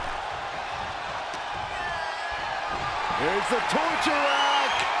 Here's the torture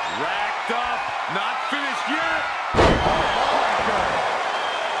rack. Racked up, not finished yet. Oh, God.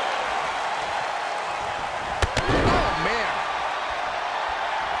 Oh, man.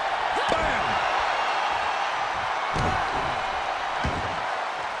 Bam.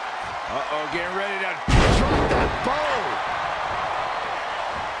 Uh-oh, getting ready to drop that bow.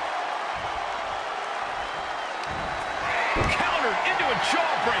 Countered into a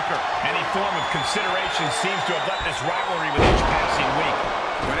jawbreaker. Any form of consideration seems to have left this rivalry with each passing week.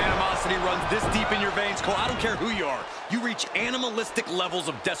 When animosity runs this deep in your veins, Cole, I don't care who you are, you reach animalistic levels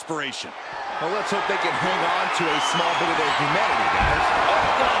of desperation. Well, let's hope they can hang on to a small bit of their humanity, guys.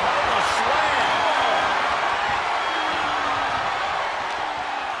 Oh, slam.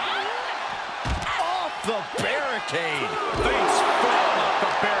 The barricade. Face full of the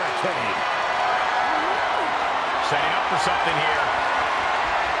barricade. Setting up for something here.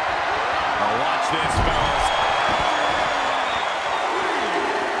 Oh, watch this, fellas.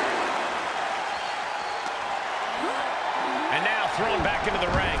 And now thrown back into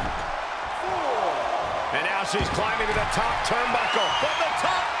the ring. And now she's climbing to the top turnbuckle. From the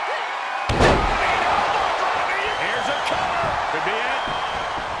top. Here's a cover. Could be it.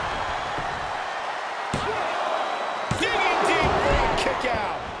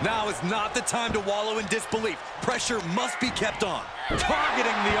 Now is not the time to wallow in disbelief. Pressure must be kept on.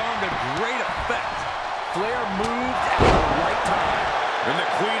 Targeting the arm to great effect. Flair moved at the right time. And the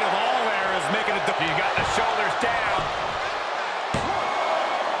Queen of all eras making it. She's got the shoulders down.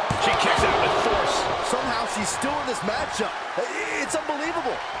 She kicks out with force. Somehow she's still in this matchup. It's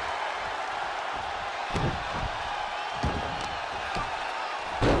unbelievable.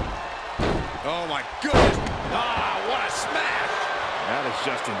 Oh my goodness. Ah, what a smash. That is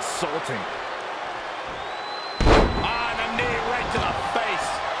just insulting. On the knee, right to the face.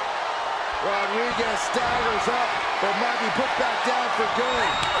 Rodriguez staggers up, but might be put back down for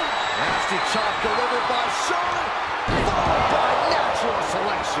good. Nasty chop delivered by Charlotte, followed by natural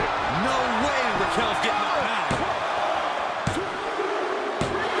selection. No way Raquel's getting the pound.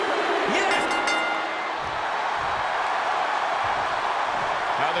 Yes!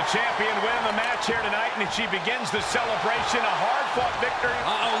 Now the champion winning the match here tonight, and she begins the celebration, a hard-fought victory.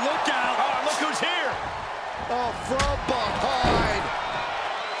 Uh-oh, look out! Oh, look who's here! Oh, from behind.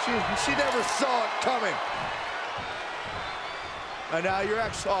 She never saw it coming. And now your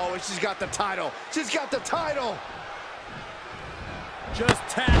ex, oh, she's got the title. She's got the title. Just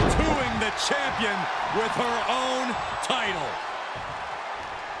tattooing the champion with her own title.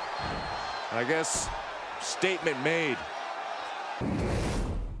 I guess statement made.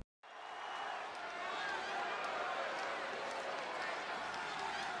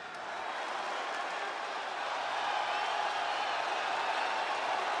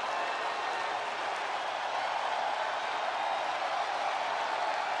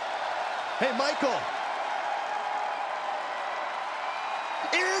 Hey, Michael.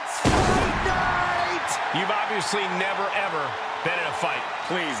 It's fight night! You've obviously never, ever been in a fight.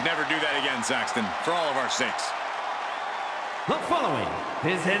 Please never do that again, Saxton, for all of our sakes. The following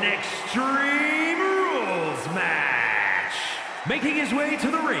is an Extreme Rules match. Making his way to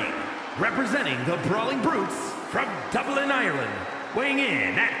the ring, representing the Brawling Brutes from Dublin, Ireland, weighing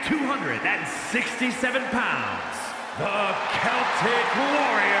in at 267 pounds, the Celtic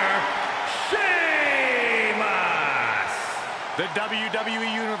Warrior, Sheamus! The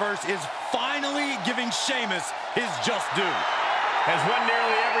WWE Universe is finally giving Sheamus his just due. Has won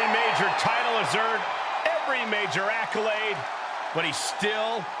nearly every major title, has earned every major accolade, but he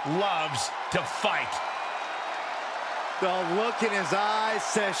still loves to fight. The look in his eyes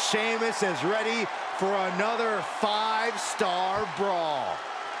says Sheamus is ready for another 5-star brawl.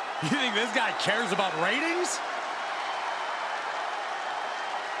 You think this guy cares about ratings?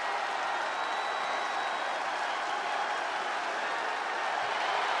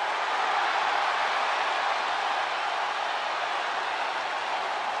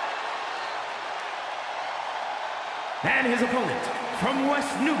 And his opponent, from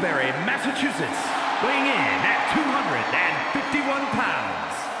West Newbury, Massachusetts, weighing in at 251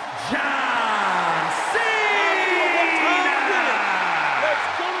 pounds, John Cena!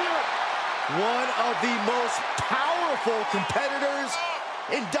 One of the most powerful competitors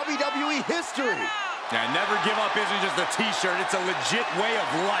in WWE history. Yeah, never give up isn't just a t-shirt, it's a legit way of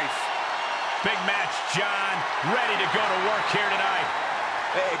life. Big match, John. Ready to go to work here tonight.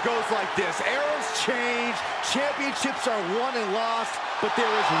 It goes like this. Eras change, championships are won and lost, but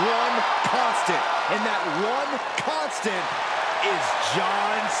there is one constant, and that one constant is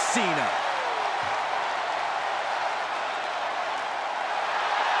John Cena.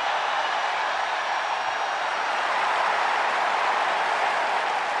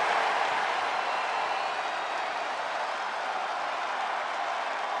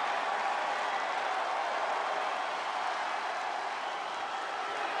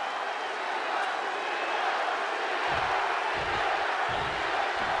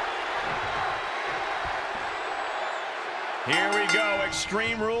 Here we go,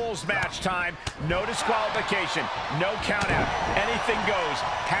 Extreme Rules match time. No disqualification, no count out. Anything goes.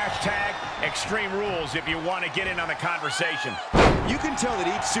 Hashtag Extreme Rules if you want to get in on the conversation. You can tell that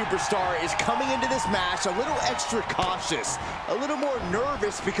each superstar is coming into this match a little extra cautious, a little more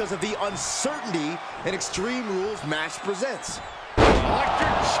nervous because of the uncertainty an Extreme Rules match presents.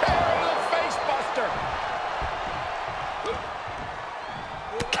 Electric chair to the face buster.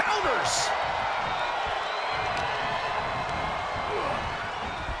 Counters.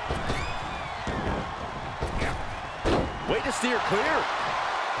 Way to steer clear.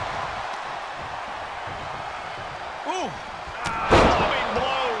 Ooh. Following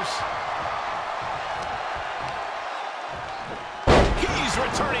blows. He's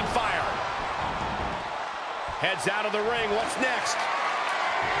returning fire. Heads out of the ring. What's next?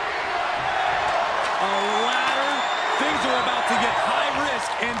 A ladder. Things are about to get high risk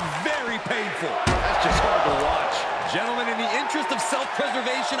and very painful. That's just hard to watch. Gentlemen, in the interest of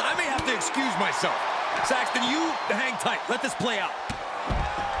self-preservation, I may have to excuse myself. Saxton, you hang tight. Let this play out.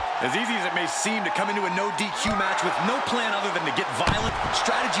 As easy as it may seem to come into a no DQ match with no plan other than to get violent,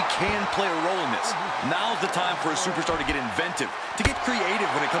 strategy can play a role in this. Now's the time for a superstar to get inventive, to get creative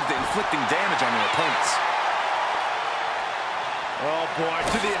when it comes to inflicting damage on their opponents. Oh boy,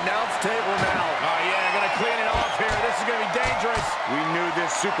 to the announce table now. Oh yeah, gonna clean it off here. This is gonna be dangerous. We knew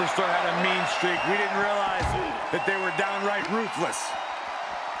this superstar had a mean streak. We didn't realize that they were downright ruthless.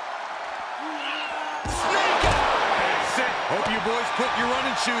 Hope you boys put your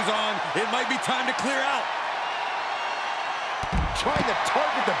running shoes on. It might be time to clear out. Trying to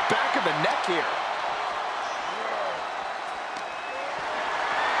target the back of the neck here.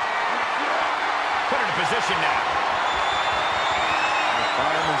 Put her in position now.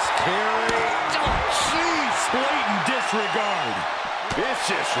 Fireman's carry. Oh, jeez. Blatant disregard.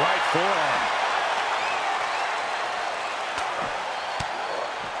 Vicious right forearm.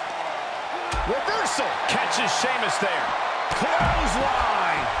 Reversal. Catches Sheamus there.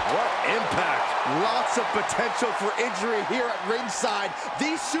 Clothesline. What impact. Lots of potential for injury here at ringside.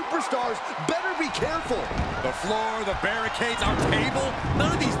 These superstars better be careful. The floor, the barricades, our table.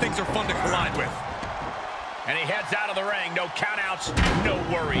 None of these things are fun to collide with. And he heads out of the ring. No countouts, no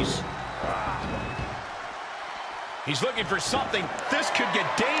worries. He's looking for something. This could get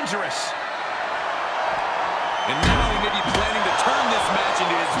dangerous. And now he may be planning to turn this match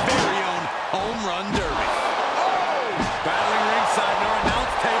into his very own home run derby. Battling ringside, and our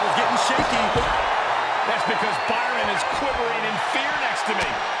announce table's getting shaky. That's because Byron is quivering in fear next to me.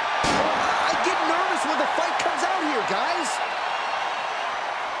 I get nervous when the fight comes out here, guys.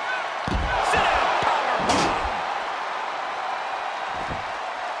 Sit down, powerbomb.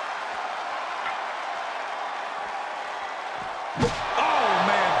 Oh,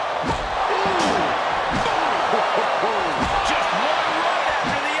 man. Just one right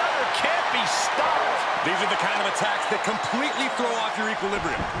after the other. Can't be stopped. These are the kind of attacks that completely throw off your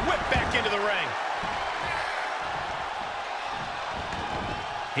equilibrium. Whip back into the ring.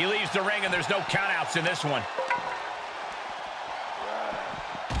 He leaves the ring, and there's no countouts in this one.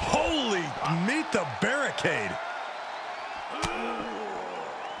 Holy, meet the barricade.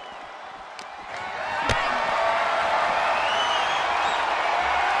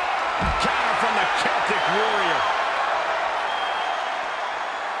 Counter from the Celtic Warrior.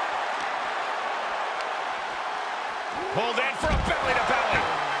 Pulled in for a belly-to-belly.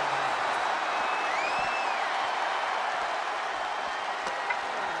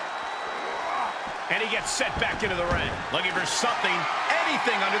 And he gets set back into the ring. Looking for something,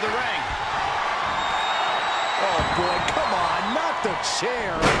 anything under the ring. Oh, boy, come on, not the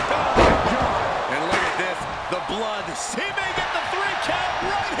chair. Oh, my God. And look at this, the blood. He may get the 3 count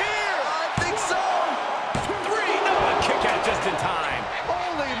right here. I think so. 3, no, a kick out just in time.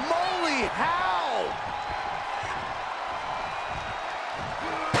 Holy moly, how?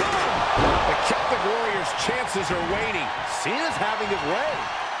 chances are waning. Cena's having his way.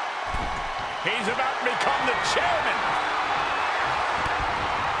 He's about to become the chairman.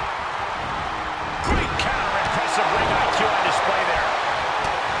 Great counter, impressive ring IQ on display there.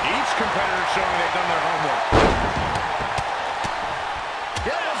 Each competitor showing they've done their homework.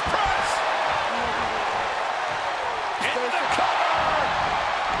 Here's press. Into the cover.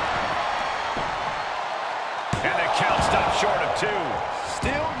 And the count stopped short of 2.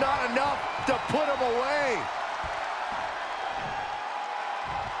 Still not enough to put him away.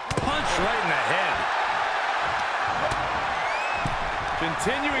 Punch right in the head.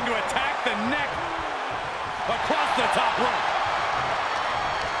 Continuing to attack the neck across the top rope.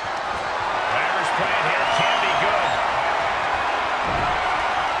 Whatever's playing here can be good.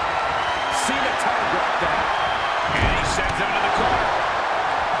 Cena telegraphed that. And he sends him to the corner.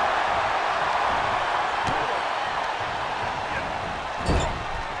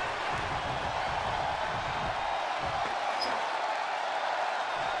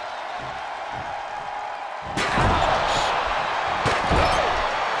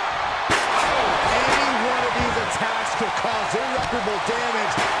 Cause irreparable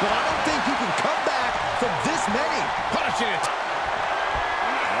damage, but I don't think you can come back from this many. Punishing it.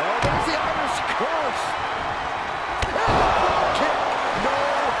 Oh, there's the Irish curse. Kick. No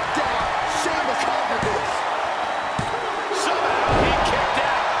doubt. Sheamus conquered this. Somehow he kicked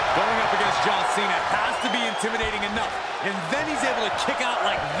out. Going up against John Cena has to be intimidating enough. And then he's able to kick out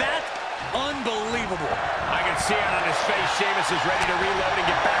like that. Unbelievable. I can see it on his face. Sheamus is ready to reload and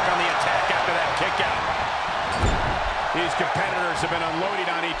get back on the attack after that kick out. These competitors have been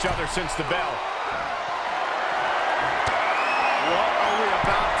unloading on each other since the bell. What are we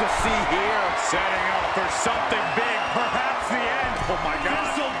about to see here? Setting up for something big, perhaps the end. Oh my God.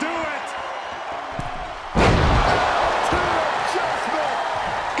 This'll do it. Adjustment.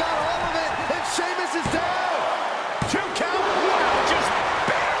 Got all of it, and Sheamus is down. 2 count. Wow, just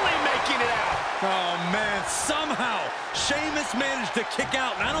barely making it out. Oh, man, somehow Sheamus managed to kick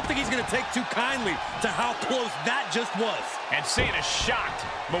out, and I don't think he's going to take too kindly to how close that just was. And Cena's shocked,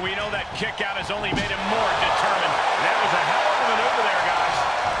 but we know that kick out has only made him more determined. That was a hell of a maneuver there, guys.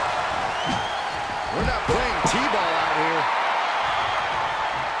 We're not playing T-ball out here.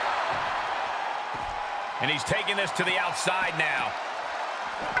 And he's taking this to the outside now.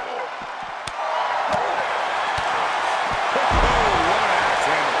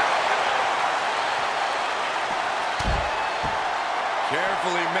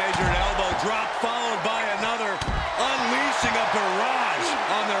 Carefully measured elbow drop followed by another, unleashing a barrage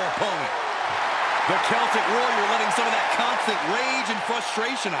on their opponent. The Celtic Warrior letting some of that constant rage and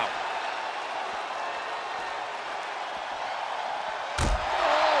frustration out.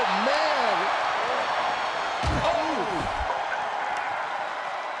 Oh, man. Oh.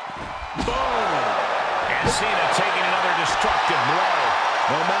 Boom. And Cena taking another destructive blow.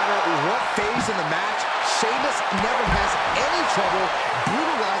 No matter what phase in the match, Sheamus never has any trouble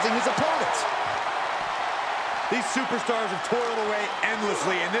brutalizing his opponents. These superstars have toiled away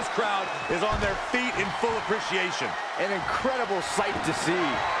endlessly, and this crowd is on their feet in full appreciation. An incredible sight to see.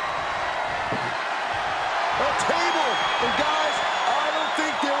 A table! And guys, I don't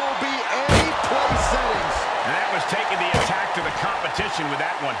think there will be any place settings. And that was taking the attack to the competition with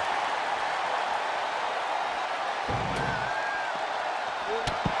that one.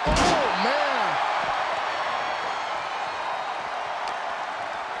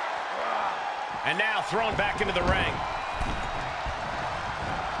 And now thrown back into the ring.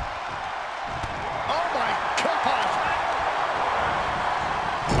 Oh, my gosh!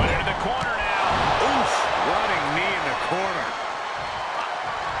 Put into the corner now. Oof! Running knee in the corner.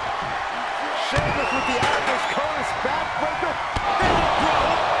 Sheamus with the Irish curse backbreaker.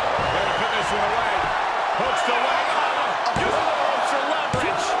 Way to put this one away. Hooks the leg. Using the ropes for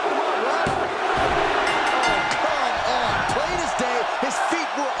leverage. What? Oh, come on. Plain as day, his feet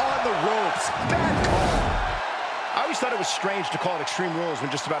were on the ropes. Bad call. I always thought it was strange to call it Extreme Rules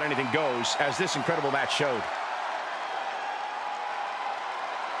when just about anything goes, as this incredible match showed.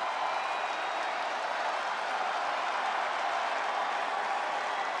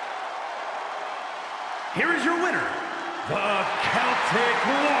 Here is your winner, the Celtic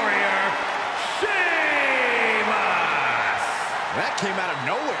Warrior, Sheamus! That came out of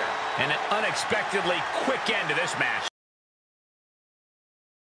nowhere. And an unexpectedly quick end to this match.